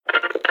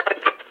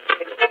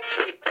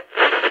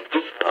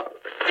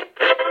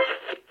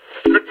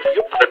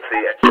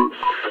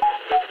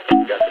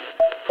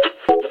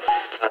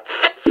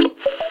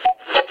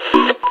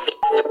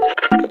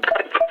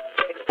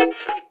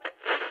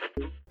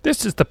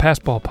This is the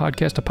Passball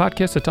Podcast, a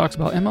podcast that talks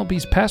about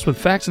MLB's past with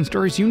facts and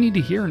stories you need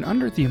to hear in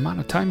under the amount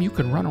of time you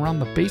could run around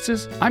the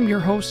bases. I'm your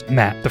host,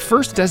 Matt. The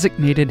first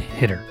designated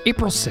hitter.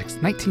 April 6,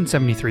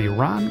 1973,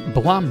 Ron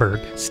Blomberg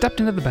stepped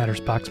into the batter's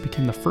box and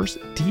became the first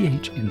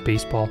DH in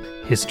baseball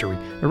history.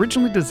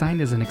 Originally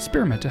designed as an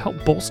experiment to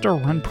help bolster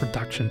run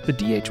production, the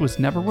DH was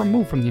never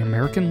removed from the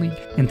American League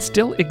and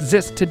still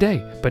exists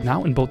today, but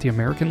now in both the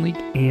American League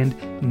and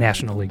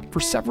National League. For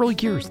several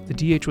years,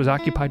 the DH was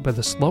occupied by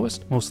the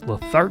slowest, most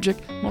lethargic,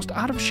 most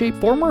out-of-shape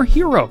former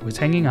hero who was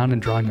hanging on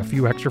and drawing a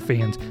few extra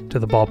fans to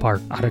the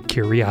ballpark out of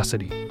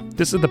curiosity.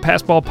 This is the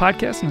Passball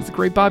Podcast, and as the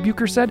great Bob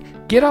Uecker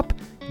said, get up,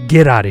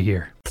 get out of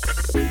here.